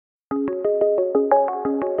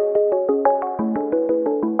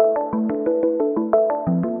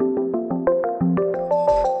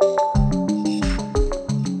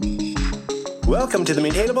Welcome to the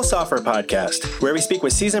Maintainable Software Podcast, where we speak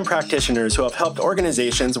with seasoned practitioners who have helped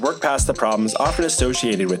organizations work past the problems often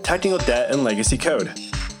associated with technical debt and legacy code.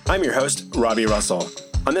 I'm your host, Robbie Russell.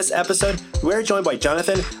 On this episode, we're joined by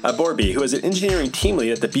Jonathan Aborby, who is an engineering team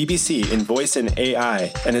lead at the BBC in Voice and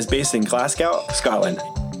AI and is based in Glasgow, Scotland.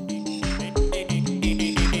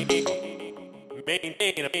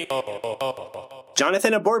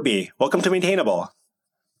 Jonathan Aborby, welcome to Maintainable.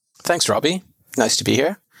 Thanks, Robbie. Nice to be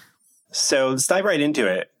here. So let's dive right into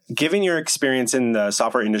it. Given your experience in the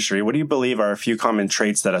software industry, what do you believe are a few common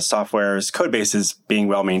traits that a software's code base is being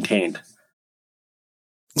well maintained?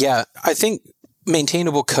 Yeah, I think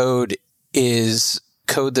maintainable code is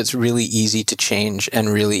code that's really easy to change and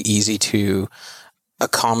really easy to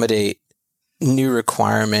accommodate new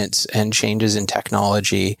requirements and changes in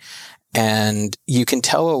technology. And you can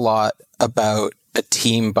tell a lot about a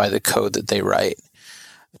team by the code that they write.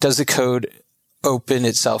 Does the code open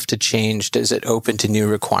itself to change? Is it open to new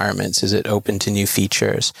requirements? Is it open to new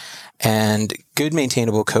features? And good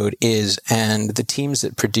maintainable code is, and the teams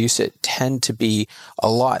that produce it tend to be a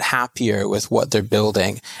lot happier with what they're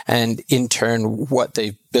building. And in turn, what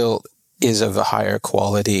they've built is of a higher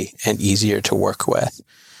quality and easier to work with.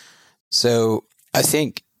 So I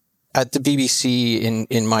think at the BBC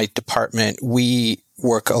in my department, we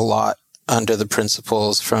work a lot under the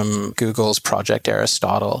principles from Google's Project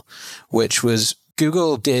Aristotle, which was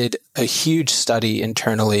Google did a huge study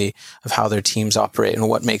internally of how their teams operate and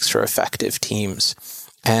what makes for effective teams.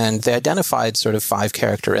 And they identified sort of 5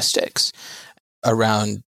 characteristics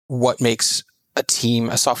around what makes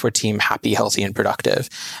a software team happy, healthy, and productive.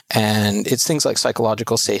 And it's things like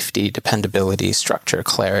psychological safety, dependability, structure,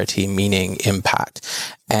 clarity, meaning, impact.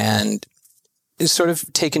 And sort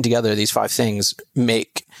of taken together, these 5 things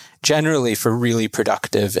make generally for really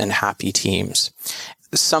productive and happy teams.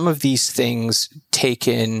 Some of these things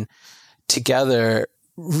taken together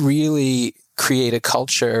really create a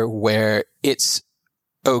culture where it's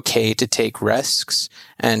okay to take risks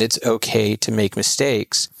and it's okay to make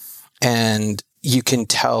mistakes. And you can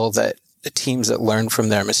tell that the teams that learn from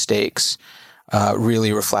their mistakes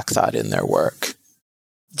really reflect that in their work.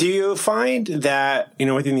 Do you find that,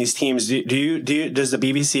 within these teams, does the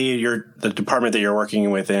BBC, the department that you're working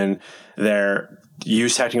within there,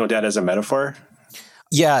 use technical debt as a metaphor?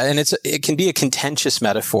 Yeah, and it can be a contentious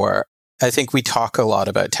metaphor. I think we talk a lot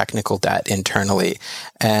about technical debt internally,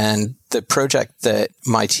 and the project that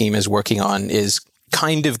my team is working on is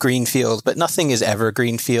kind of greenfield, but nothing is ever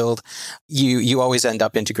greenfield. You always end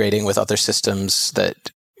up integrating with other systems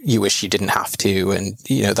that you wish you didn't have to, and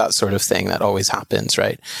that sort of thing that always happens,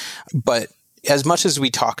 right? But as much as we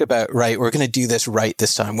talk about, right, we're going to do this right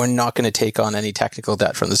this time, we're not going to take on any technical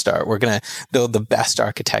debt from the start. We're going to build the best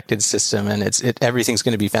architected system, and everything's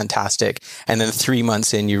going to be fantastic. And then 3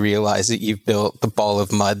 months in, you realize that you've built the ball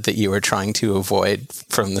of mud that you were trying to avoid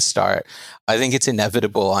from the start. I think it's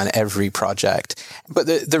inevitable on every project. But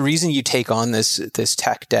the reason you take on this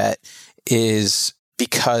tech debt is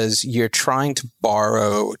because you're trying to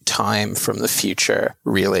borrow time from the future,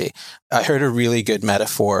 really. I heard a really good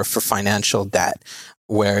metaphor for financial debt,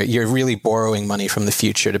 where you're really borrowing money from the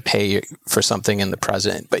future to pay for something in the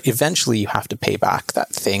present, but eventually you have to pay back that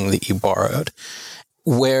thing that you borrowed.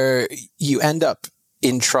 Where you end up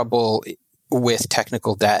in trouble with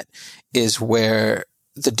technical debt is where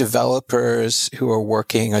the developers who are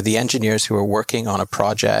working, or the engineers who are working on a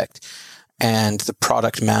project, and the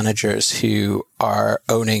product managers who are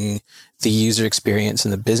owning the user experience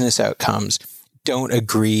and the business outcomes don't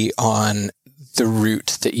agree on the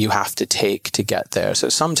route that you have to take to get there. So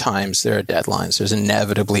sometimes there are deadlines. There's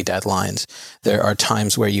inevitably deadlines. There are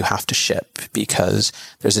times where you have to ship because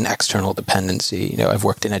there's an external dependency. I've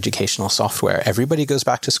worked in educational software. Everybody goes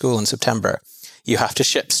back to school in September. You have to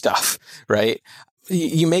ship stuff, right?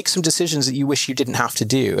 You make some decisions that you wish you didn't have to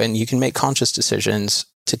do, and you can make conscious decisions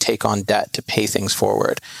to take on debt, to pay things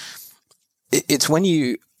forward. It's when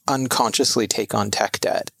you unconsciously take on tech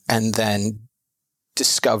debt and then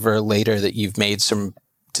discover later that you've made some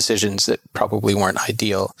decisions that probably weren't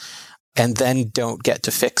ideal and then don't get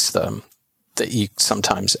to fix them that you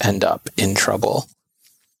sometimes end up in trouble.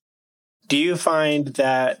 Do you find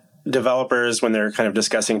that developers, when they're kind of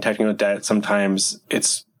discussing technical debt, sometimes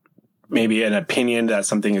it's maybe an opinion that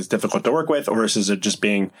something is difficult to work with, or versus it just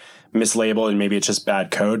being mislabeled and maybe it's just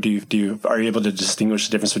bad code? Are you able to distinguish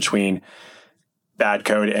the difference between bad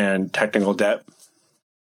code and technical debt?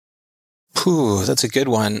 That's a good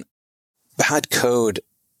one. Bad code,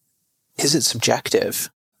 is it subjective?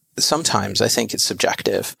 Sometimes I think it's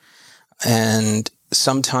subjective. And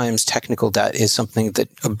sometimes technical debt is something that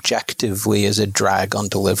objectively is a drag on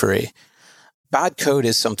delivery. bad code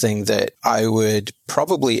is something that I would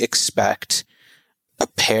probably expect a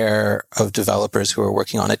pair of developers who are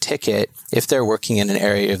working on a ticket, if they're working in an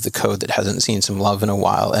area of the code that hasn't seen some love in a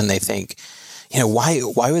while, and they think,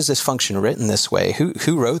 why was this function written this way?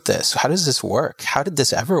 Who wrote this? How does this work? How did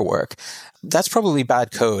this ever work? That's probably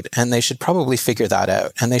bad code, and they should probably figure that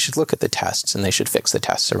out. And they should look at the tests, and they should fix the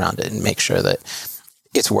tests around it and make sure that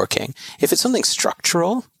it's working. If it's something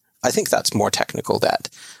structural, I think that's more technical debt.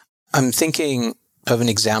 I'm thinking of an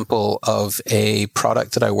example of a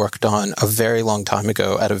product that I worked on a very long time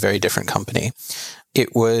ago at a very different company.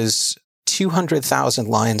 It was 200,000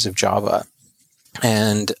 lines of Java,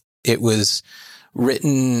 and it was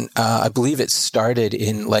written, I believe it started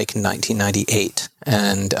in like 1998,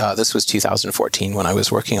 and this was 2014 when I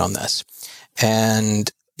was working on this.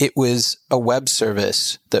 And it was a web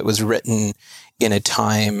service that was written in a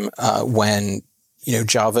time when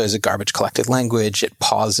Java is a garbage collected language. It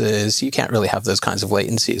pauses. You can't really have those kinds of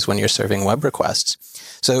latencies when you're serving web requests.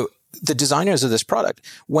 So the designers of this product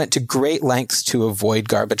went to great lengths to avoid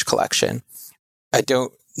garbage collection. I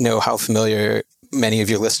don't know how familiar many of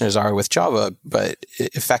your listeners are with Java, but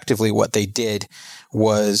effectively what they did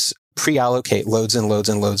was pre-allocate loads and loads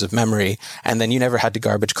and loads of memory, and then you never had to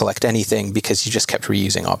garbage collect anything because you just kept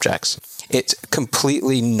reusing objects. It's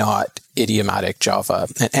completely not idiomatic Java.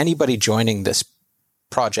 And anybody joining this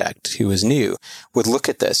project who is new would look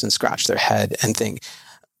at this and scratch their head and think,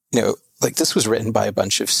 this was written by a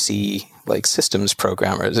bunch of C systems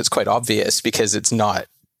programmers. It's quite obvious because it's not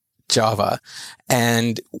Java.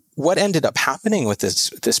 And what ended up happening with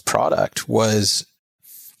this product was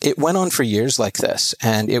it went on for years like this,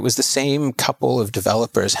 and it was the same handful of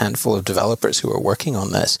developers who were working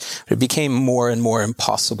on this. It became more and more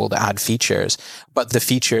impossible to add features, but the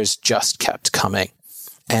features just kept coming.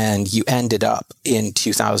 And you ended up in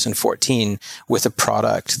 2014 with a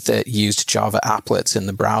product that used Java applets in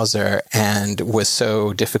the browser and was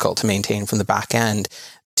so difficult to maintain from the back end,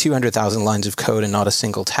 200,000 lines of code and not a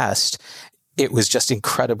single test. It was just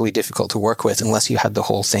incredibly difficult to work with unless you had the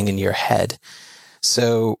whole thing in your head.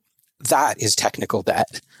 So that is technical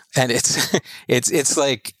debt. And it's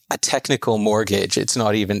like a technical mortgage. It's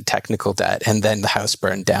not even technical debt. And then the house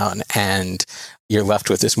burned down and you're left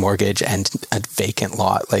with this mortgage and a vacant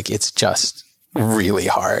lot. It's just really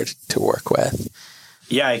hard to work with.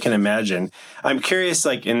 Yeah, I can imagine. I'm curious,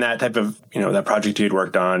 in that type of, that project you'd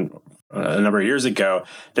worked on a number of years ago,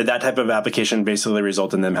 did that type of application basically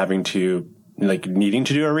result in them having to, needing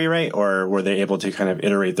to do a rewrite, or were they able to kind of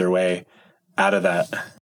iterate their way out of that?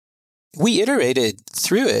 We iterated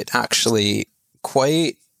through it actually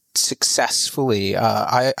quite successfully.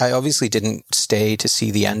 I obviously didn't stay to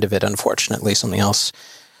see the end of it, unfortunately.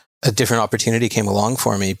 A different opportunity came along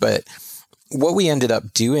for me. But what we ended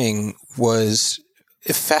up doing was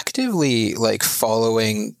effectively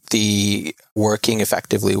following the working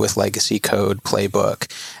effectively with legacy code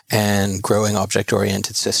playbook and growing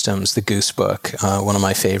object-oriented systems, the Goose book, one of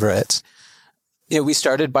my favorites. We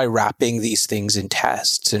started by wrapping these things in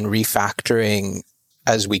tests and refactoring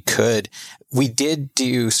as we could. We did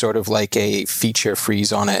do sort of a feature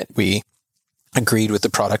freeze on it. We agreed with the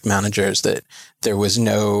product managers that there was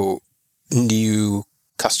no new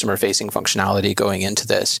customer-facing functionality going into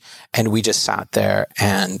this. And we just sat there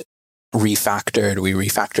and refactored. We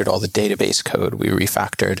refactored all the database code. We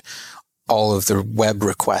refactored all of the web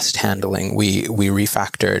request handling. We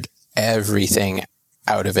refactored everything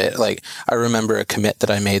out of it. I remember a commit that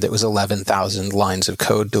I made that was 11,000 lines of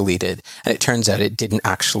code deleted, and it turns out it didn't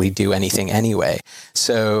actually do anything anyway.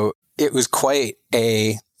 So it was quite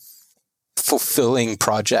a fulfilling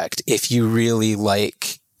project if you really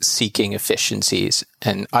like seeking efficiencies.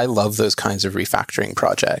 And I love those kinds of refactoring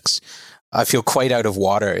projects. I feel quite out of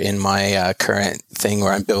water in my current thing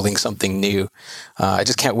where I'm building something new. I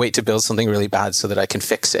just can't wait to build something really bad so that I can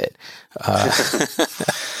fix it.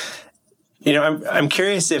 I'm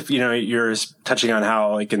curious if, you're touching on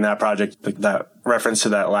how, in that project, that reference to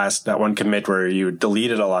that one commit where you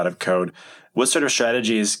deleted a lot of code, what sort of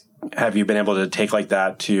strategies have you been able to take like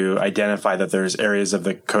that to identify that there's areas of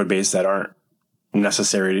the code base that aren't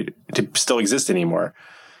necessary to still exist anymore?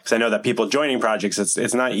 Because I know that people joining projects,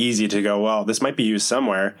 it's not easy to go, well, this might be used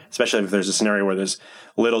somewhere, especially if there's a scenario where there's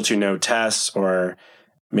little to no tests or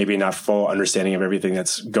maybe not full understanding of everything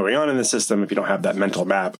that's going on in the system if you don't have that mental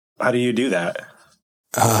map. How do you do that?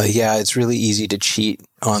 Yeah, it's really easy to cheat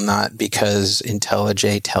on that because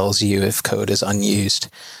IntelliJ tells you if code is unused.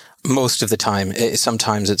 Most of the time,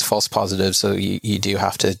 sometimes it's false positive, so you do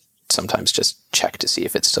have to sometimes just check to see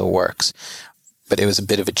if it still works. But it was a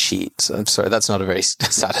bit of a cheat, so I'm sorry, that's not a very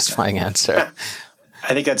satisfying answer.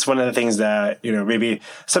 I think that's one of the things that, maybe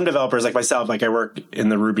some developers like myself, like I work in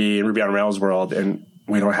the Ruby and Ruby on Rails world, and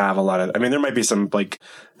we don't have a lot of, there might be some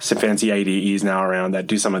fancy IDEs now around that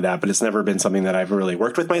do some of that, but it's never been something that I've really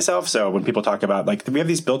worked with myself. So when people talk about we have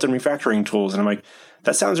these built-in refactoring tools, and I'm like,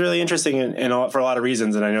 that sounds really interesting and for a lot of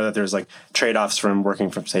reasons. And I know that there's trade-offs from working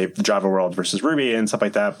from, say, the Java world versus Ruby and stuff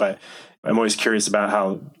like that. But I'm always curious about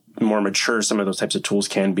how more mature some of those types of tools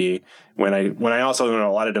can be when I also know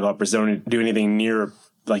a lot of developers don't do anything near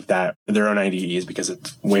like that, their own IDEs, because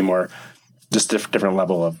it's way more just different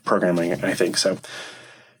level of programming, I think. So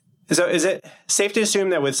is it safe to assume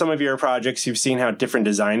that with some of your projects, you've seen how different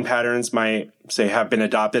design patterns might, say, have been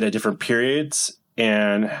adopted at different periods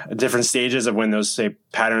and different stages of when those, say,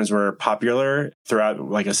 patterns were popular throughout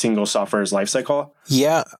a single software's lifecycle?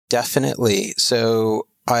 Yeah, definitely. So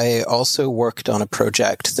I also worked on a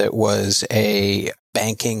project that was a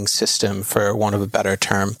banking system, for want of a better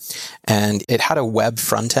term, and it had a web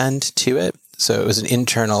front end to it. So it was an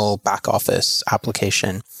internal back office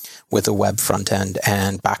application with a web front end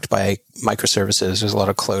and backed by microservices. There's a lot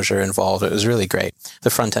of closure involved. It was really great. The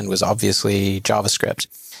front end was obviously JavaScript.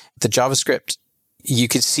 The JavaScript, you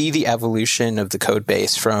could see the evolution of the code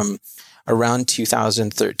base from around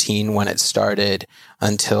 2013 when it started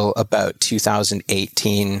until about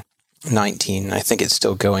 2018, 19. I think it's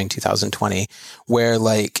still going 2020, where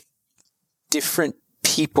different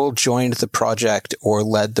people joined the project or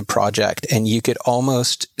led the project, and you could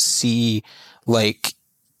almost see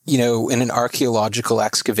in an archaeological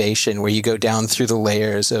excavation where you go down through the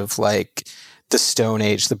layers of the Stone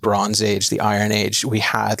Age, the Bronze Age, the Iron Age. We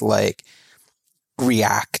had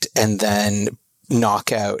React and then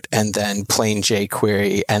Knockout and then plain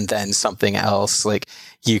jQuery and then something else.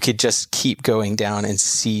 You could just keep going down and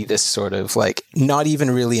see this sort of not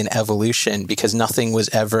even really an evolution, because nothing was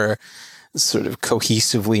ever sort of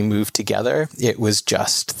cohesively moved together. It was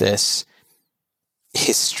just this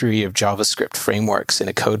history of JavaScript frameworks in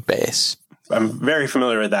a code base. I'm very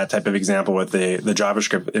familiar with that type of example with the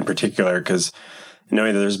JavaScript in particular, because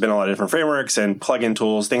knowing that there's been a lot of different frameworks and plugin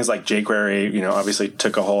tools, things like jQuery, obviously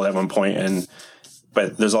took a hold at one point,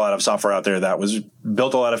 but there's a lot of software out there that was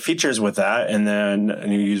built a lot of features with that. And then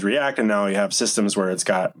you use React, and now you have systems where it's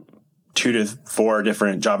got 2 to 4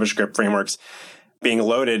 different JavaScript frameworks being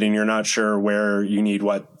loaded, and you're not sure where you need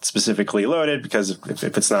what specifically loaded, because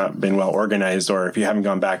if it's not been well organized, or if you haven't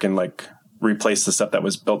gone back and replaced the stuff that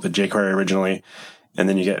was built with jQuery originally, and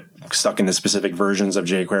then you get stuck into specific versions of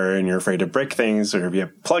jQuery and you're afraid to break things, or if you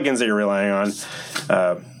have plugins that you're relying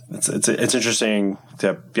on, it's interesting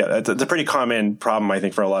it's a pretty common problem, I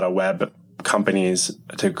think, for a lot of web companies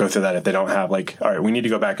to go through that if they don't have all right, we need to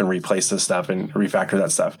go back and replace this stuff and refactor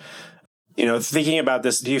that stuff. Thinking about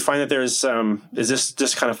this, do you find that there's is this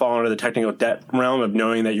just kind of fall under the technical debt realm of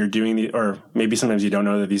knowing that you're doing or maybe sometimes you don't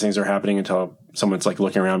know that these things are happening until someone's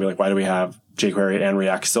looking around and be like, why do we have jQuery and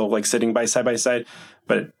React still sitting side by side?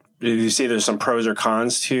 But do you see there's some pros or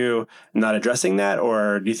cons to not addressing that?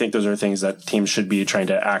 Or do you think those are things that teams should be trying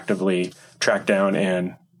to actively track down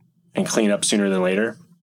and clean up sooner than later?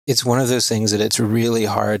 It's one of those things that it's really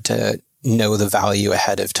hard to know the value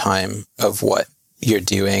ahead of time of what you're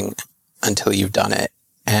doing until you've done it.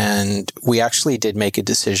 And we actually did make a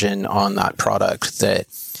decision on that product that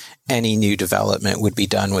any new development would be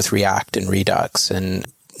done with React and Redux and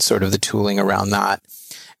sort of the tooling around that.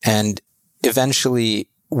 And eventually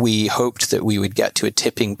we hoped that we would get to a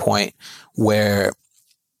tipping point where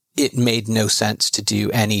it made no sense to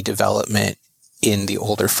do any development in the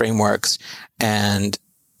older frameworks. And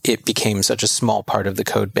it became such a small part of the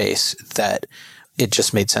code base that it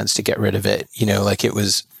just made sense to get rid of it. It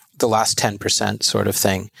was the last 10% sort of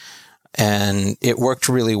thing. And it worked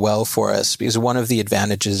really well for us because one of the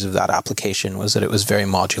advantages of that application was that it was very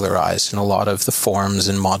modularized, and a lot of the forms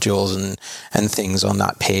and modules and things on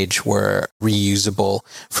that page were reusable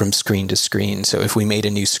from screen to screen. So if we made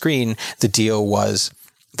a new screen, the deal was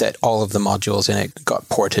that all of the modules in it got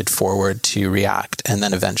ported forward to React. And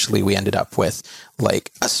then eventually we ended up with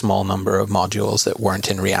a small number of modules that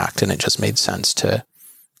weren't in React, and it just made sense to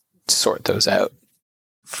sort those out.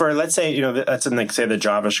 For, let's say, that's in say the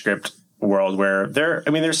JavaScript world where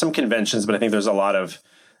there's some conventions, but I think there's a lot of,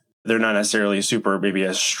 they're not necessarily super, maybe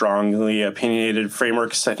as strongly opinionated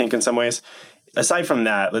frameworks, I think, in some ways. Aside from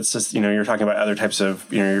that, let's just, you're talking about other types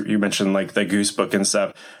of, you mentioned the Goose Book and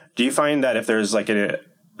stuff. Do you find that if there's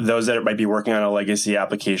those that might be working on a legacy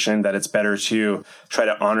application, that it's better to try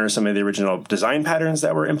to honor some of the original design patterns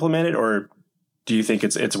that were implemented? Or do you think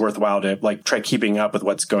it's worthwhile to try keeping up with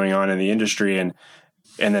what's going on in the industry and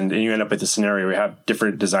And then you end up with the scenario where you have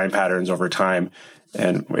different design patterns over time.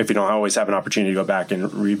 And if you don't always have an opportunity to go back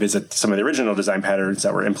and revisit some of the original design patterns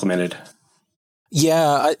that were implemented.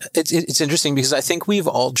 Yeah, it's interesting because I think we've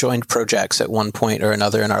all joined projects at one point or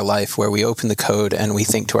another in our life where we open the code and we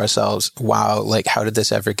think to ourselves, wow, like, how did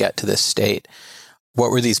this ever get to this state?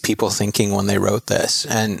 What were these people thinking when they wrote this?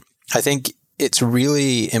 And I think it's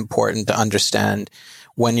really important to understand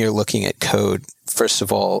when you're looking at code, first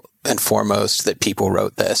of all and foremost, that people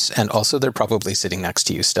wrote this. And also they're probably sitting next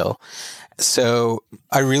to you still. So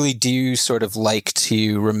I really do sort of like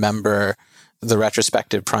to remember the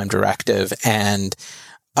retrospective prime directive and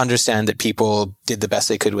understand that people did the best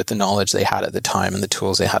they could with the knowledge they had at the time and the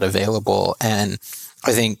tools they had available. And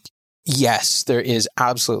I think, yes, there is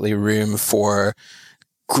absolutely room for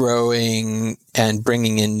growing and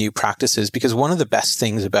bringing in new practices, because one of the best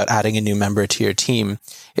things about adding a new member to your team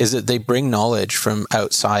is that they bring knowledge from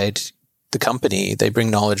outside the company. They bring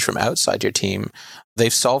knowledge from outside your team.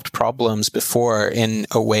 They've solved problems before in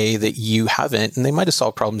a way that you haven't, and they might have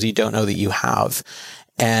solved problems you don't know that you have.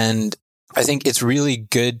 And I think it's really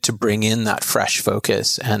good to bring in that fresh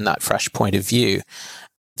focus and that fresh point of view.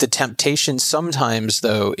 The temptation sometimes,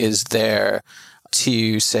 though, is there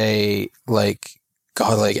to say, like,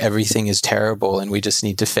 God, like, everything is terrible and we just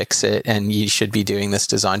need to fix it, and you should be doing this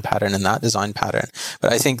design pattern and that design pattern.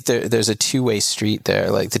 But I think there's a two-way street there.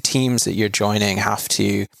 Like, the teams that you're joining have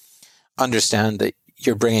to understand that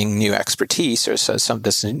you're bringing new expertise, or so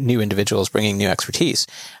this new individual is bringing new expertise.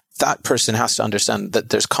 That person has to understand that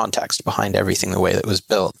there's context behind everything the way that was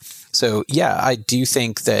built. So yeah, I do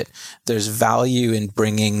think that there's value in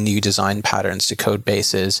bringing new design patterns to code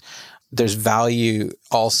bases. There's value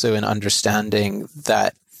also in understanding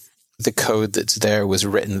that the code that's there was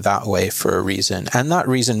written that way for a reason. And that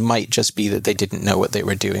reason might just be that they didn't know what they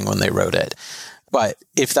were doing when they wrote it. But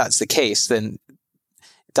if that's the case, then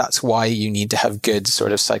that's why you need to have good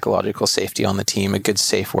sort of psychological safety on the team, a good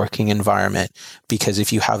safe working environment. Because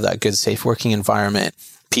if you have that good safe working environment,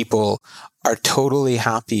 people are totally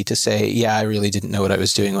happy to say, yeah, I really didn't know what I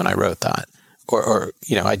was doing when I wrote that. Or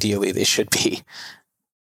ideally they should be.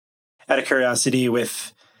 Out of curiosity,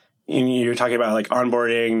 you're talking about like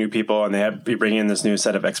onboarding new people, and you bring in this new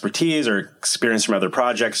set of expertise or experience from other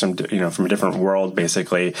projects, from a different world,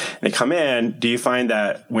 basically. They come in. Do you find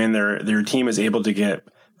that when their team is able to get,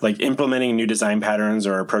 like, implementing new design patterns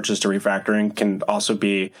or approaches to refactoring can also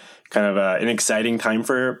be kind of an exciting time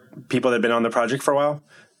for people that have been on the project for a while,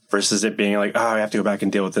 versus it being like, oh, I have to go back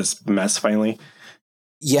and deal with this mess finally?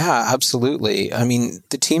 Yeah, absolutely. I mean,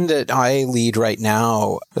 the team that I lead right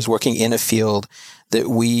now is working in a field that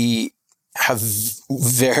we have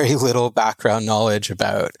very little background knowledge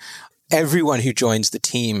about. Everyone who joins the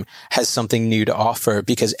team has something new to offer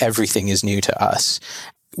because everything is new to us.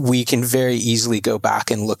 We can very easily go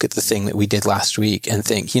back and look at the thing that we did last week and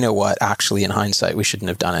think, you know what, actually in hindsight, we shouldn't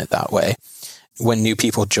have done it that way. When new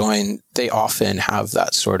people join, they often have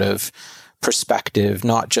that sort of perspective,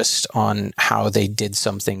 not just on how they did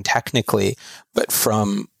something technically, but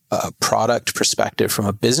from a product perspective, from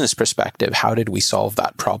a business perspective, how did we solve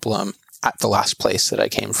that problem at the last place that I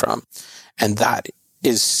came from? And that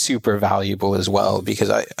is super valuable as well, because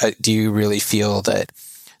I do really feel that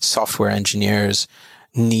software engineers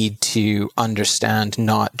need to understand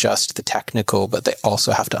not just the technical, but they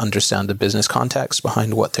also have to understand the business context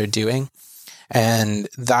behind what they're doing. And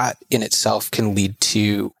that in itself can lead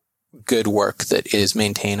to good work that is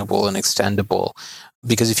maintainable and extendable.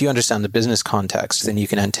 Because if you understand the business context, then you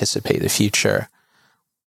can anticipate the future.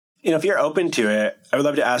 If you're open to it, I would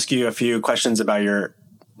love to ask you a few questions about your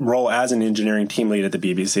role as an engineering team lead at the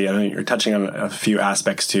BBC. I know you're touching on a few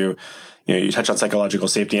aspects too. You touch on psychological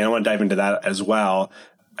safety, and I want to dive into that as well.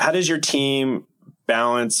 How does your team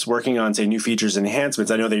balance working on, say, new features and enhancements?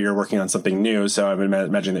 I know that you're working on something new, so I would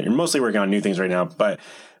imagine that you're mostly working on new things right now, but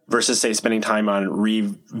versus, say, spending time on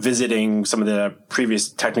revisiting some of the previous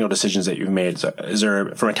technical decisions that you've made. So is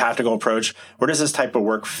there, from a tactical approach, where does this type of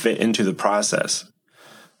work fit into the process?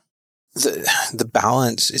 The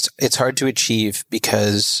balance, it's hard to achieve,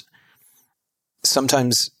 because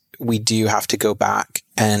sometimes we do have to go back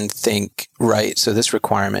and think, right, so this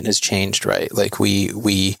requirement has changed, right? Like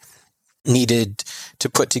we needed to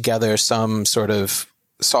put together some sort of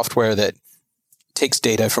software that takes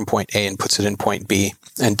data from point A and puts it in point B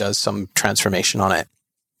and does some transformation on it.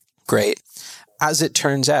 Great. As it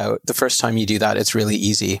turns out, the first time you do that, it's really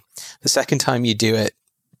easy. The second time you do it,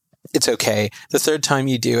 it's okay. The third time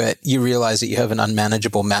you do it, you realize that you have an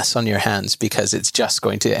unmanageable mess on your hands because it's just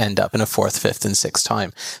going to end up in a fourth, fifth, and sixth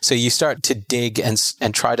time. So you start to dig and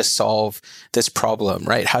try to solve this problem,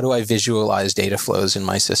 right? How do I visualize data flows in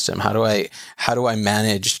my system? How do I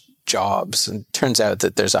manage jobs? And it turns out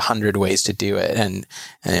that there's 100 ways to do it, and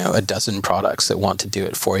a dozen products that want to do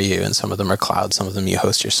it for you. And some of them are cloud, some of them you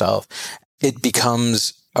host yourself. It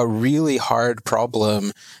becomes a really hard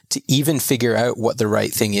problem to even figure out what the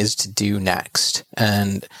right thing is to do next.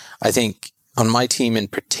 And I think on my team in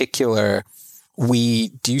particular, we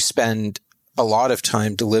do spend a lot of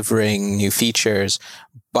time delivering new features,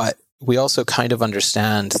 but we also kind of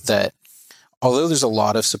understand that although there's a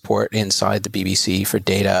lot of support inside the BBC for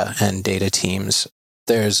data and data teams,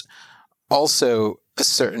 there's also a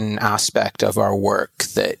certain aspect of our work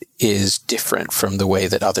that is different from the way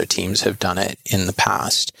that other teams have done it in the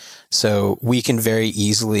past. So we can very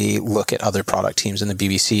easily look at other product teams in the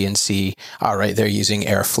BBC and see, all right, they're using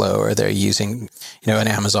Airflow, or they're using, an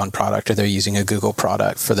Amazon product, or they're using a Google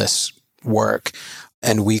product for this work.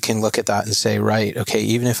 And we can look at that and say, right, okay,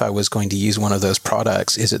 even if I was going to use one of those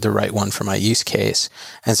products, is it the right one for my use case?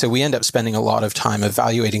 And so we end up spending a lot of time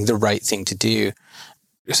evaluating the right thing to do.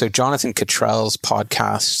 So Jonathan Cottrell's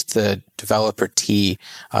podcast, The Developer Tea,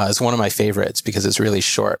 is one of my favorites because it's really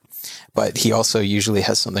short, but he also usually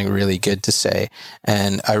has something really good to say.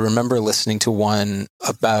 And I remember listening to one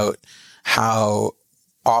about how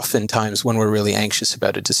oftentimes when we're really anxious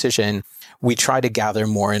about a decision, we try to gather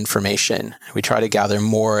more information. We try to gather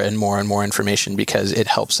more and more and more information because it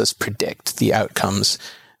helps us predict the outcomes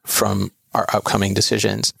from our upcoming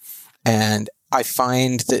decisions. And I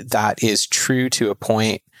find that is true to a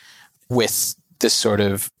point with this sort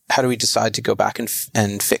of, how do we decide to go back and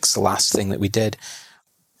fix the last thing that we did?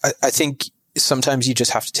 I think sometimes you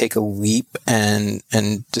just have to take a leap and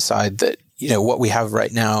decide that, what we have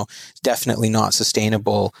right now is definitely not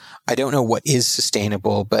sustainable. I don't know what is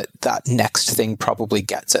sustainable, but that next thing probably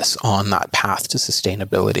gets us on that path to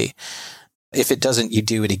sustainability. If it doesn't, you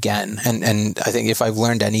do it again. And I think if I've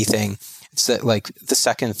learned anything, it's that like the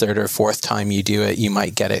second, third, or fourth time you do it, you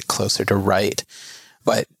might get it closer to right.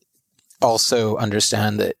 But also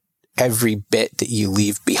understand that every bit that you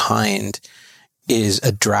leave behind is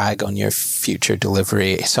a drag on your future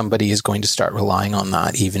delivery. Somebody is going to start relying on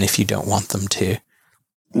that, even if you don't want them to.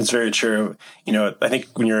 It's very true. I think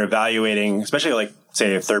when you're evaluating, especially like,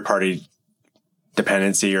 say, a third-party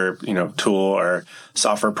dependency or, tool or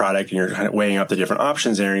software product, and you're kind of weighing up the different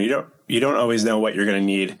options there, you don't always know what you're going to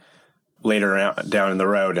need later down in the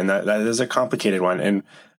road. And that is a complicated one. And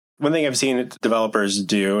one thing I've seen developers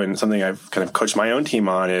do, and something I've kind of coached my own team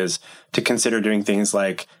on, is to consider doing things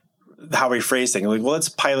like how we phrase things. Like, well, let's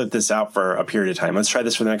pilot this out for a period of time. Let's try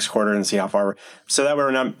this for the next quarter and see how far so that we're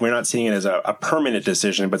not seeing it as a permanent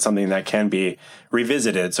decision, but something that can be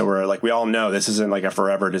revisited. So we're like, we all know this isn't like a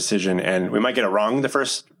forever decision, and we might get it wrong the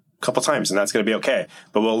first couple times, and that's going to be okay,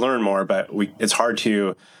 but we'll learn more. But it's hard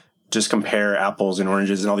to just compare apples and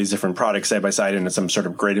oranges and all these different products side by side into some sort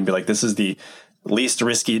of grid and be like, this is the least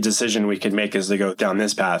risky decision we could make as they go down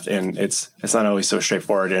this path. And it's not always so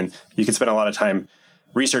straightforward. And you can spend a lot of time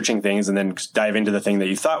researching things and then dive into the thing that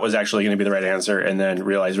you thought was actually going to be the right answer, and then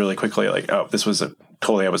realize really quickly, like, oh,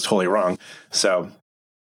 I was totally wrong. So.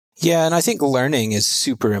 Yeah. And I think learning is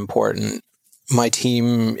super important. My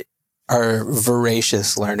team are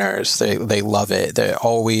voracious learners. They love it. They're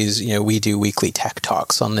always, we do weekly tech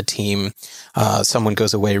talks on the team. Someone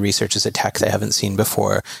goes away, researches a tech they haven't seen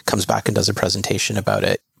before, comes back and does a presentation about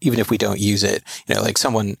it. Even if we don't use it, like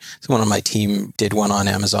someone on my team did one on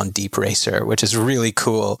Amazon Deep Racer, which is really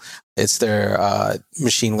cool. It's their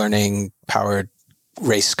machine learning powered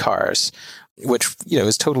race cars, which,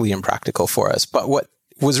 is totally impractical for us. But what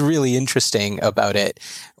was really interesting about it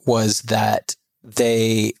was that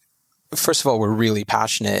they, first of all, were really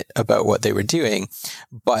passionate about what they were doing,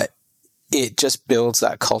 but it just builds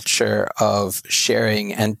that culture of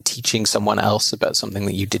sharing and teaching someone else about something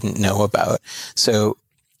that you didn't know about. So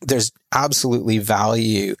there's absolutely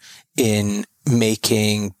value in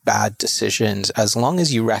making bad decisions as long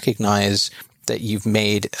as you recognize that you've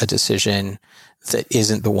made a decision that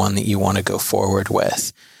isn't the one that you want to go forward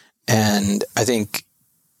with. And I think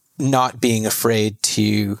not being afraid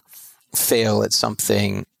to fail at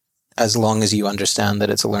something, as long as you understand that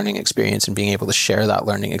it's a learning experience, and being able to share that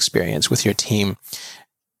learning experience with your team,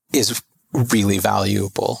 is really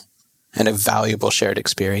valuable and a valuable shared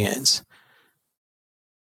experience.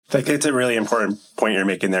 I think it's a really important point you're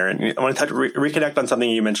making there. And I want to reconnect on something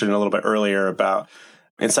you mentioned a little bit earlier about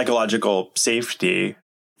in psychological safety.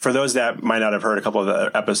 For those that might not have heard a couple of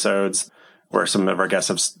the episodes, or some of our guests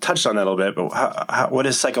have touched on that a little bit, but what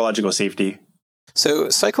is psychological safety? So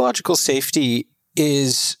psychological safety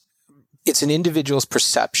it's an individual's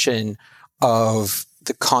perception of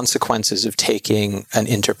the consequences of taking an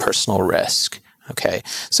interpersonal risk. Okay.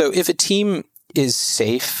 So if a team is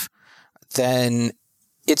safe, then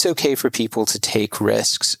it's okay for people to take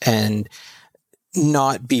risks and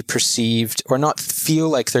not be perceived or not feel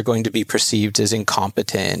like they're going to be perceived as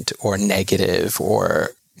incompetent or negative or,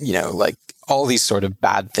 like all these sort of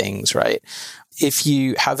bad things, right? If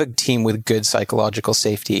you have a team with good psychological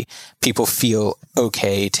safety, people feel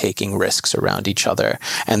okay taking risks around each other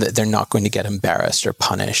and that they're not going to get embarrassed or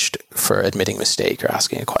punished for admitting mistake or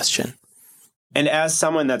asking a question. And as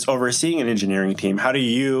someone that's overseeing an engineering team, how do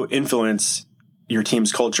you influence your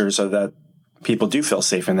team's culture so that people do feel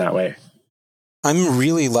safe in that way? I'm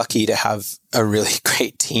really lucky to have a really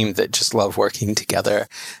great team that just love working together,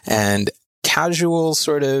 and casual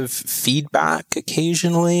sort of feedback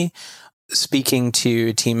occasionally, speaking to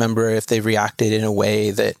a team member if they reacted in a way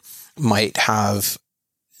that might have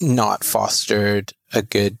not fostered a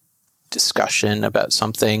good discussion about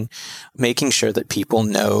something, making sure that people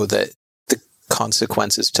know that the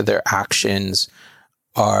consequences to their actions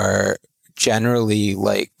are generally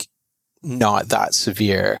like not that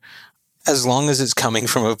severe, as long as it's coming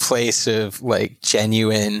from a place of like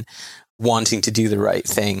genuine wanting to do the right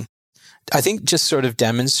thing. I think just sort of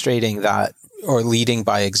demonstrating that or leading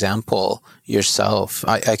by example yourself.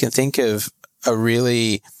 I can think of a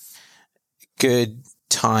really good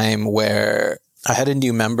time where I had a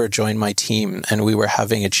new member join my team and we were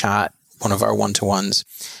having a chat, one of our one-to-ones,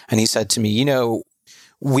 and he said to me,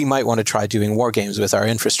 we might want to try doing war games with our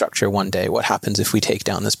infrastructure one day. What happens if we take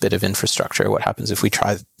down this bit of infrastructure? What happens if we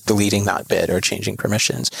try deleting that bit or changing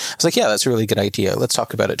permissions? I was like, yeah, that's a really good idea. Let's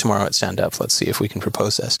talk about it tomorrow at stand up. Let's see if we can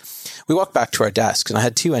propose this. We walked back to our desks and I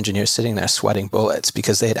had 2 engineers sitting there sweating bullets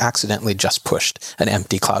because they had accidentally just pushed an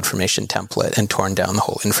empty CloudFormation template and torn down the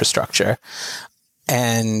whole infrastructure.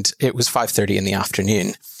 And it was 5:30 in the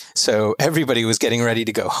afternoon. So everybody was getting ready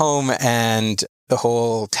to go home and the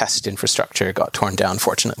whole test infrastructure got torn down.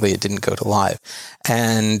 Fortunately, it didn't go to live.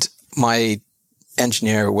 And my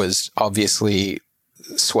engineer was obviously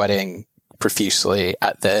sweating profusely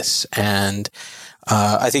at this. And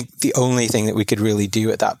I think the only thing that we could really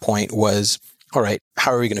do at that point was, all right,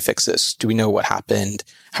 how are we going to fix this? Do we know what happened?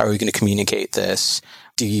 How are we going to communicate this?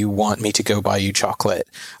 Do you want me to go buy you chocolate?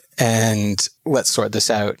 And let's sort this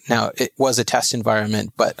out. Now, it was a test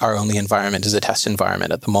environment, but our only environment is a test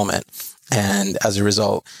environment at the moment. And as a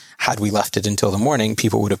result, had we left it until the morning,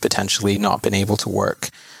 people would have potentially not been able to work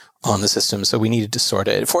on the system. So we needed to sort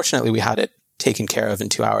it. Fortunately, we had it taken care of in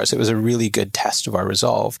 2 hours. It was a really good test of our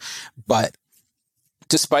resolve. But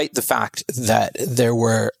despite the fact that there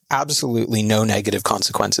were absolutely no negative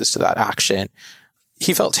consequences to that action,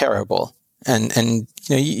 he felt terrible. And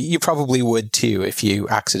you probably would too if you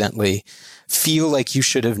accidentally feel like you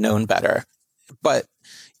should have known better. But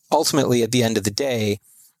ultimately, at the end of the day,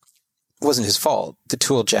 it wasn't his fault. The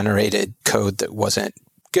tool generated code that wasn't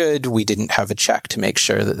good. We didn't have a check to make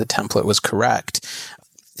sure that the template was correct.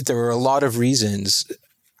 There were a lot of reasons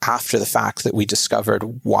after the fact that we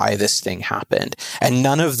discovered why this thing happened. And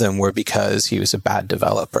none of them were because he was a bad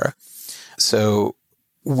developer. So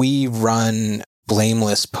we run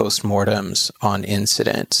blameless postmortems on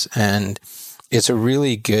incidents, and it's a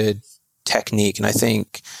really good technique. And I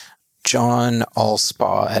think John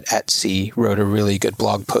Allspaw at Etsy wrote a really good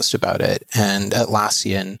blog post about it, and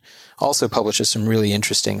Atlassian also publishes some really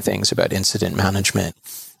interesting things about incident management.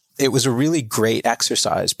 It was a really great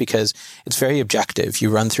exercise because it's very objective. You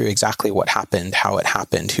run through exactly what happened, how it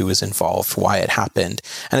happened, who was involved, why it happened.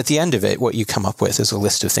 And at the end of it, what you come up with is a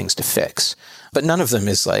list of things to fix. But none of them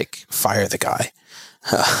is like, fire the guy.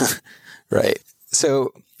 Right.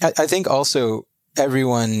 So I think also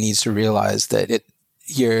everyone needs to realize that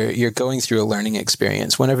you're going through a learning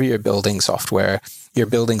experience. Whenever you're building software, you're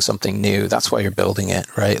building something new. That's why you're building it,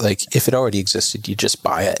 right? Like if it already existed, you just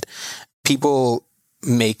buy it. People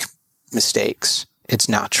make mistakes. It's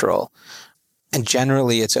natural. And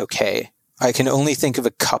generally it's okay. I can only think of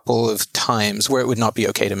a couple of times where it would not be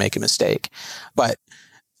okay to make a mistake. But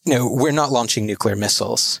we're not launching nuclear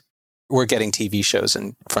missiles. We're getting TV shows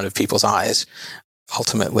in front of people's eyes,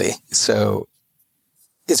 ultimately. So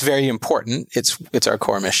it's very important. It's our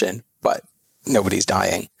core mission, but nobody's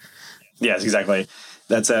dying. Yes, exactly.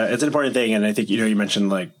 It's an important thing. And I think, you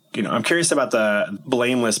mentioned I'm curious about the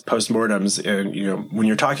blameless postmortems. And, when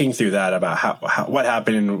you're talking through that about how what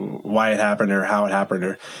happened and why it happened or how it happened,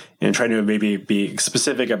 or trying to maybe be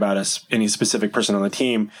specific about any specific person on the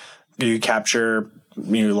team, do you capture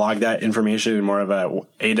you log that information in more of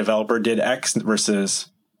a developer did X versus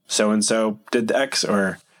so-and-so did X,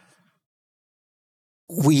 or?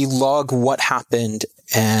 We log what happened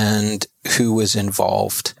and who was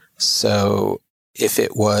involved. So if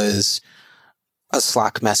it was a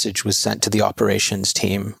Slack message was sent to the operations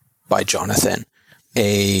team by Jonathan,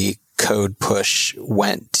 a code push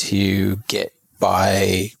went to Git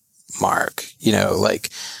by Mark,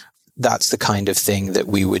 that's the kind of thing that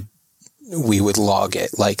we would log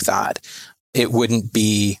it like that. It wouldn't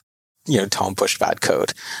be, Tom pushed bad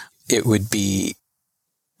code. It would be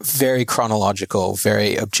very chronological,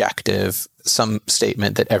 very objective, some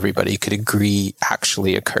statement that everybody could agree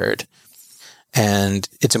actually occurred. And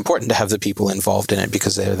it's important to have the people involved in it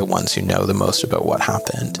because they're the ones who know the most about what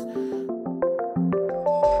happened.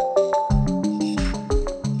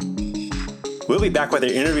 We'll be back with our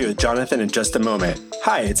interview with Jonathan in just a moment.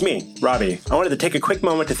 Hi, it's me, Robbie. I wanted to take a quick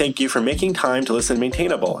moment to thank you for making time to listen to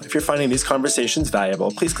Maintainable. If you're finding these conversations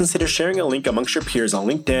valuable, please consider sharing a link amongst your peers on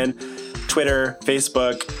LinkedIn, Twitter,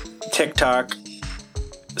 Facebook, TikTok,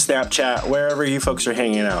 Snapchat, wherever you folks are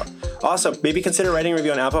hanging out. Also, maybe consider writing a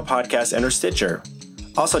review on Apple Podcasts and or Stitcher.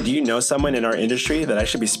 Also, do you know someone in our industry that I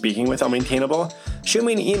should be speaking with on Maintainable? Shoot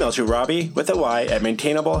me an email to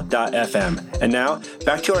robbie@maintainable.fm. And now,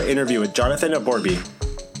 back to our interview with Jonathan Aborbi.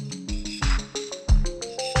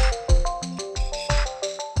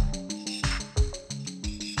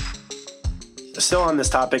 Still on this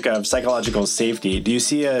topic of psychological safety, do you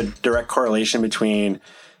see a direct correlation between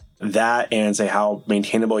that and, say, how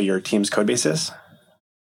maintainable your team's code base is?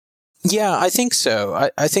 Yeah, I think so.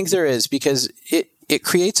 I think there is, because it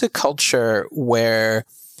creates a culture where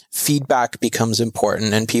feedback becomes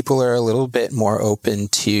important and people are a little bit more open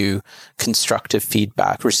to constructive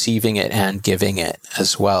feedback, receiving it and giving it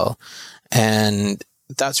as well. And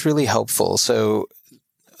that's really helpful. So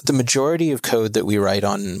the majority of code that we write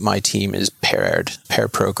on my team is pair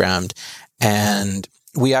programmed, and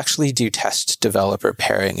we actually do test developer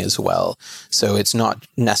pairing as well. So it's not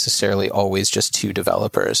necessarily always just two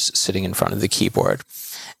developers sitting in front of the keyboard.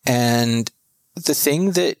 And the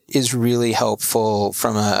thing that is really helpful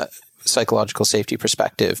from a psychological safety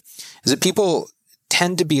perspective is that people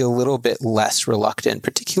tend to be a little bit less reluctant,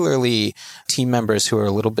 particularly team members who are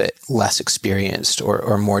a little bit less experienced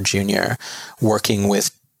or more junior, working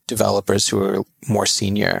with developers who are more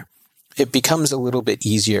senior. It becomes a little bit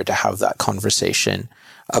easier to have that conversation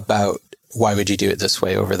about why would you do it this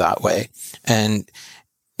way over that way. And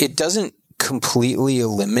it doesn't completely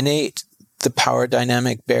eliminate the power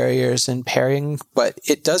dynamic barriers in pairing, but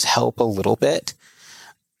it does help a little bit.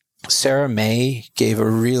 Sarah May gave a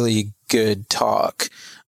really good talk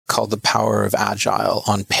called The Power of Agile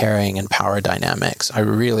on pairing and power dynamics. I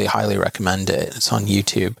really highly recommend it. It's on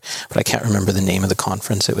YouTube, but I can't remember the name of the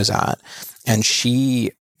conference it was at. And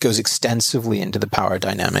she goes extensively into the power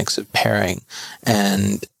dynamics of pairing.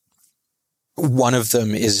 And one of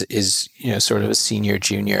them is sort of a senior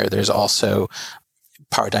junior. There's also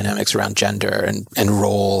power dynamics around gender and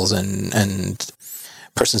roles and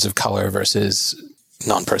persons of color versus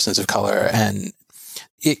non-persons of color. And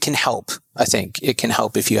it can help, I think. It can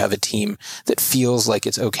help if you have a team that feels like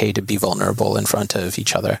it's okay to be vulnerable in front of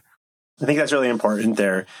each other. I think that's really important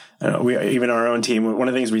there. Even our own team, one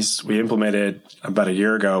of the things we implemented about a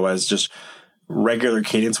year ago was just regular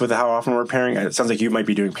cadence with how often we're pairing. It sounds like you might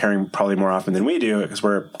be doing pairing probably more often than we do because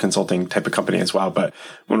we're a consulting type of company as well. But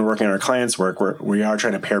when we're working on our clients' work, we are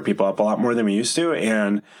trying to pair people up a lot more than we used to.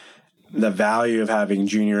 And the value of having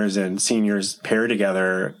juniors and seniors pair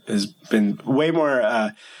together has been way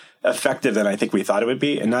more effective than I think we thought it would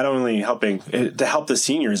be. And not only to help the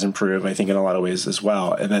seniors improve, I think in a lot of ways as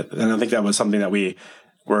well. And I think that was something that we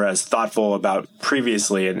were as thoughtful about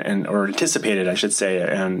previously or anticipated, I should say.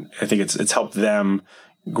 And I think it's helped them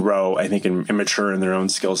grow, I think, and mature in their own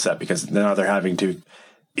skill set, because now they're having to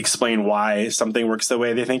explain why something works the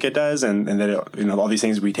way they think it does. And that, all these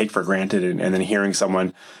things we take for granted, and then hearing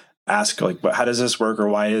someone ask, like, but how does this work? Or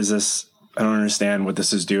why is this? I don't understand what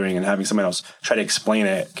this is doing. And having someone else try to explain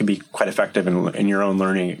it can be quite effective in your own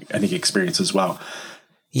learning, I think, experience as well.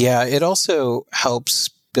 Yeah, it also helps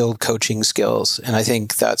build coaching skills. And I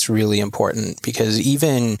think that's really important, because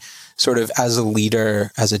even sort of as a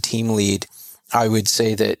leader, as a team lead, I would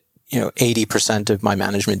say that, 80% of my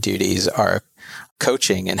management duties are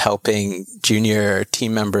coaching and helping junior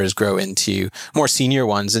team members grow into more senior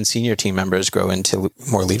ones, and senior team members grow into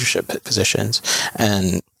more leadership positions.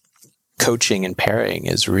 And coaching and pairing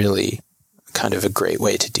is really kind of a great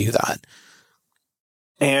way to do that.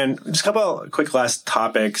 And just a couple of quick last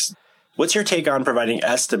topics. What's your take on providing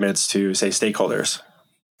estimates to, say, stakeholders?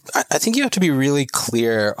 I think you have to be really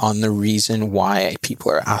clear on the reason why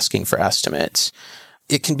people are asking for estimates.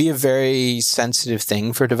 It can be a very sensitive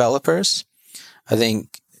thing for developers. I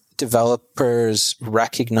think developers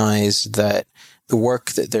recognize that the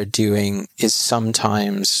work that they're doing is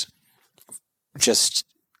sometimes just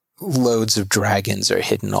loads of dragons are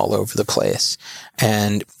hidden all over the place.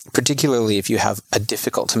 And particularly if you have a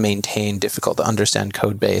difficult to maintain, difficult to understand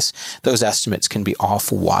code base, those estimates can be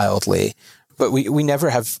off wildly. But we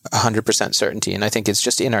never have 100% certainty. And I think it's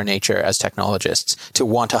just in our nature as technologists to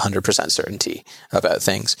want 100% certainty about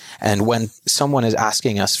things. And when someone is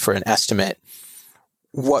asking us for an estimate,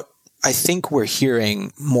 what I think we're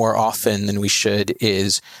hearing more often than we should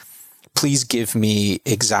is, please give me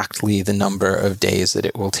exactly the number of days that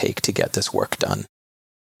it will take to get this work done.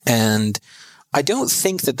 And I don't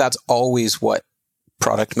think that that's always what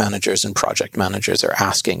product managers and project managers are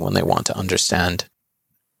asking when they want to understand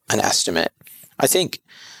an estimate. I think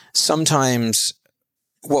sometimes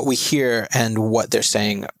what we hear and what they're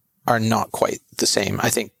saying are not quite the same. I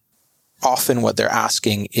think often what they're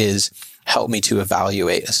asking is, help me to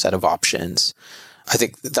evaluate a set of options. I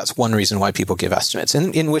think that's one reason why people give estimates,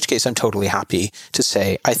 in which case I'm totally happy to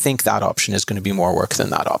say, I think that option is going to be more work than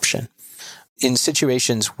that option. In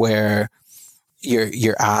situations where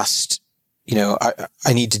you're asked,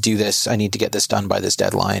 I need to do this, I need to get this done by this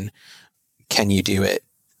deadline. Can you do it?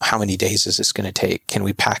 How many days is this going to take? Can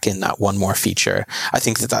we pack in that one more feature? I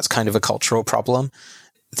think that that's kind of a cultural problem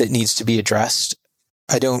that needs to be addressed.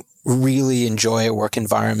 I don't really enjoy a work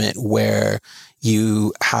environment where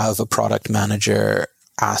you have a product manager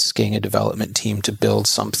asking a development team to build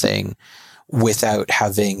something without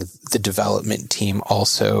having the development team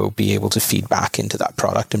also be able to feed back into that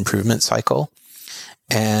product improvement cycle.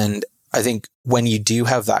 And I think when you do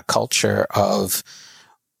have that culture of,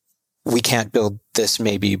 we can't build this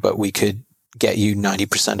maybe, but we could get you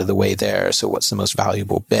 90% of the way there. So what's the most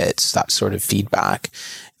valuable bits? That sort of feedback.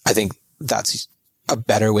 I think that's a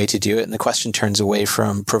better way to do it. And the question turns away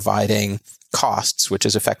from providing costs, which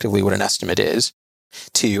is effectively what an estimate is,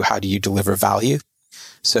 to how do you deliver value?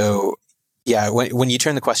 So yeah, when you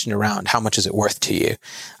turn the question around, how much is it worth to you?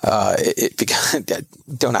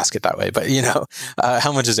 Don't ask it that way, but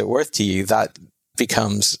how much is it worth to you? That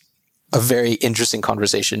becomes a very interesting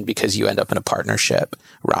conversation because you end up in a partnership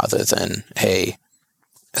rather than a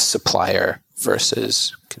supplier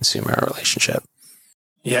versus consumer relationship.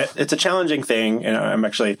 Yeah, it's a challenging thing. And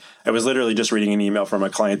I was literally just reading an email from a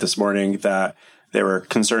client this morning that they were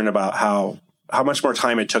concerned about how much more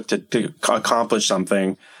time it took to accomplish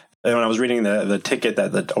something. And when I was reading the ticket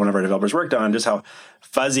that one of our developers worked on, just how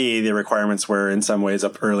fuzzy the requirements were in some ways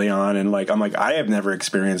up early on. And I have never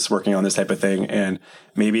experienced working on this type of thing. And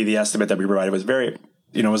maybe the estimate that we provided was very,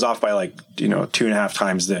 was off by 2.5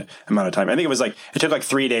 times the amount of time. I think it took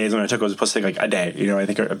 3 days when it was supposed to take a day, I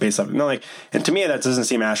think based on, and to me, that doesn't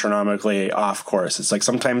seem astronomically off course. It's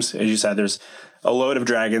sometimes, as you said, there's a load of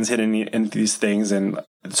dragons hidden in these things. And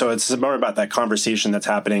so it's more about that conversation that's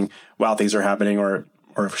happening while things are happening, or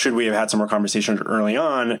should we have had some more conversations early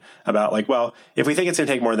on about if we think it's going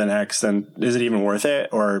to take more than X, then is it even worth it?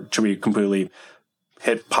 Or should we completely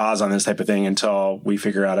hit pause on this type of thing until we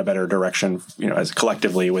figure out a better direction, as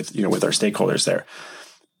collectively with our stakeholders there?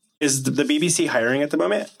 Is the BBC hiring at the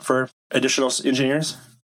moment for additional engineers?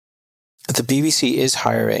 The BBC is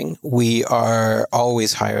hiring. We are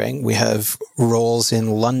always hiring. We have roles in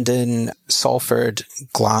London, Salford,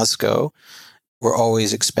 Glasgow. We're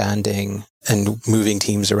always expanding and moving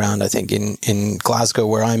teams around. I think in Glasgow,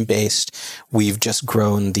 where I'm based, we've just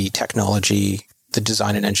grown the technology, the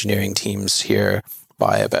design and engineering teams here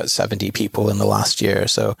by about 70 people in the last year.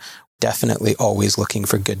 So definitely always looking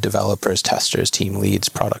for good developers, testers, team leads,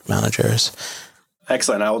 product managers.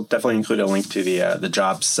 Excellent. I will definitely include a link to the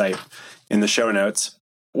jobs site in the show notes.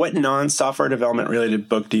 What non-software development related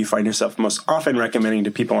book do you find yourself most often recommending to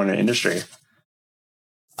people in our industry?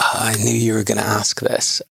 I knew you were going to ask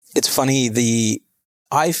this. It's funny,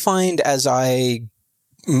 I find as I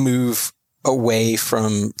move away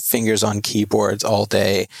from fingers on keyboards all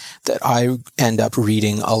day that I end up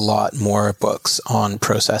reading a lot more books on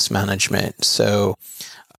process management. So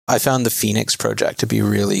I found the Phoenix Project to be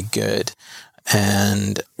really good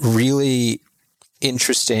and really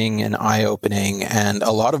interesting and eye-opening. And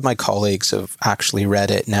a lot of my colleagues have actually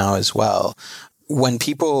read it now as well. When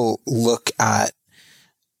people look at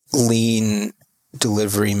lean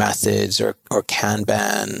delivery methods or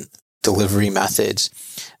Kanban delivery methods,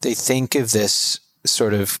 they think of this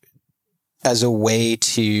sort of as a way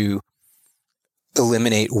to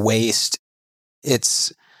eliminate waste.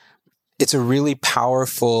 It's a really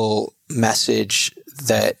powerful message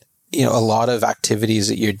that a lot of activities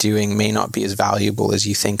that you're doing may not be as valuable as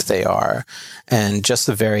you think they are. And just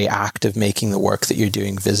the very act of making the work that you're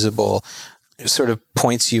doing visible sort of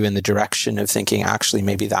points you in the direction of thinking, actually,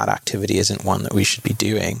 maybe that activity isn't one that we should be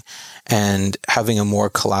doing. And having a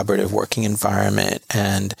more collaborative working environment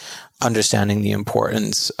and understanding the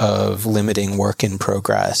importance of limiting work in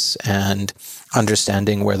progress and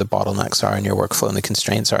understanding where the bottlenecks are in your workflow and the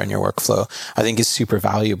constraints are in your workflow, I think is super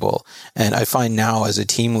valuable. And I find now as a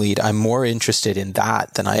team lead, I'm more interested in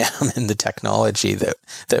that than I am in the technology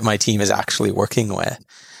that my team is actually working with.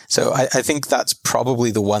 So I think that's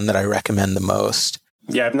probably the one that I recommend the most.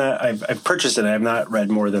 Yeah, I've purchased it. I have not read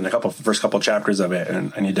more than first couple chapters of it,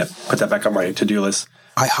 and I need to put that back on my to-do list.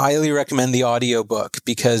 I highly recommend the audiobook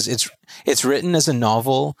because it's written as a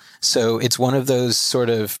novel. So it's one of those sort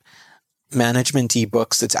of management-y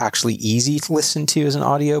books that's actually easy to listen to as an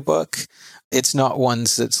audiobook. It's not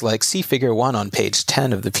ones that's like, see figure 1 on page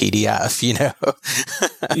 10 of the PDF,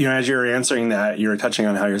 As you were answering that, you were touching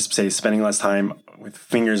on how you're, say, spending less time with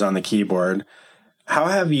fingers on the keyboard. How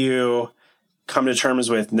have you come to terms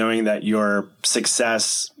with knowing that your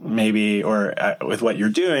success maybe, or with what you're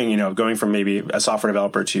doing, going from maybe a software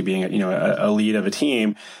developer to being, a lead of a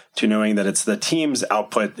team, to knowing that it's the team's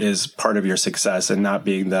output is part of your success and not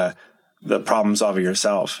being the problem solver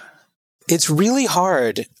yourself? It's really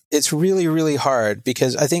hard. It's really, really hard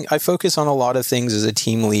because I think I focus on a lot of things as a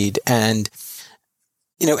team lead. And,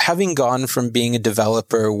 having gone from being a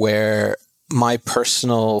developer where my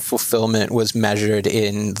personal fulfillment was measured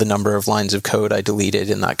in the number of lines of code I deleted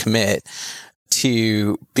in that commit,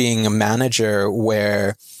 to being a manager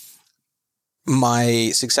where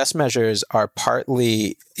my success measures are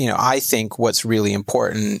partly, I think what's really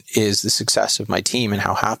important is the success of my team and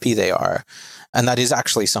how happy they are. And that is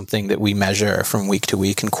actually something that we measure from week to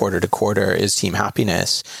week and quarter to quarter is team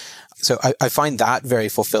happiness. So I find that very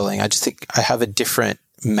fulfilling. I just think I have a different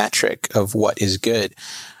metric of what is good.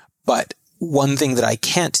 But one thing that I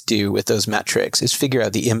can't do with those metrics is figure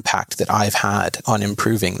out the impact that I've had on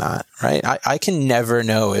improving that, right? I can never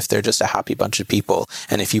know if they're just a happy bunch of people.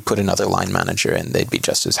 And if you put another line manager in, they'd be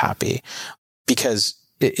just as happy, because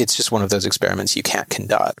it's just one of those experiments you can't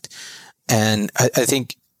conduct. And I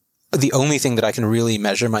think the only thing that I can really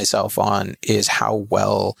measure myself on is how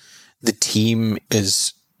well the team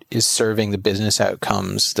is serving the business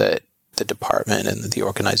outcomes that the department and the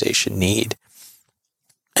organization need.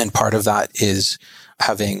 And part of that is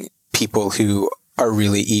having people who are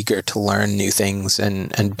really eager to learn new things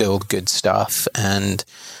and build good stuff and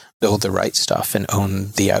build the right stuff and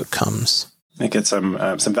own the outcomes. I get some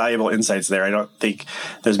valuable insights there. I don't think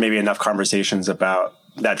there's maybe enough conversations about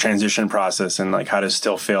that transition process and like how to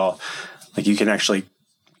still feel like you can actually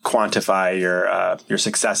quantify your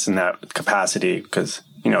success in that capacity. Because,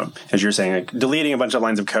 as you're saying, like deleting a bunch of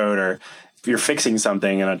lines of code, or if you're fixing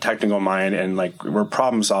something in a technical mind, and like we're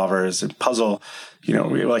problem solvers and puzzle,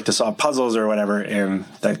 we like to solve puzzles or whatever. And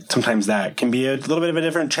that sometimes that can be a little bit of a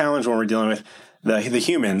different challenge when we're dealing with the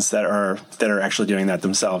humans that are actually doing that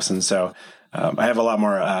themselves. And so I have a lot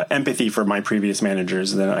more empathy for my previous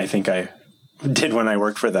managers than I think I did when I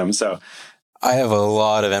worked for them. So I have a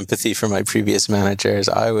lot of empathy for my previous managers.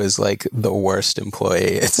 I was like the worst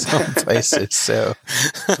employee at some places. So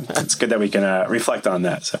it's good that we can reflect on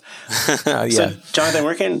that. So, yeah. So, Jonathan,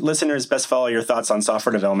 where can listeners best follow your thoughts on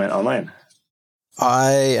software development online?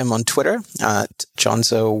 I am on Twitter at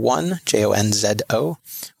Jonzo1,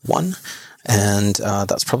 Jonzo1. And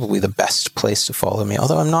that's probably the best place to follow me,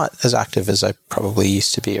 although I'm not as active as I probably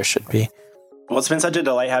used to be or should be. Well, it's been such a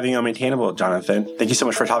delight having you on Maintainable, Jonathan. Thank you so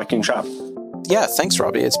much for talking shop. Yeah, thanks,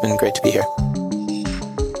 Robbie. It's been great to be here.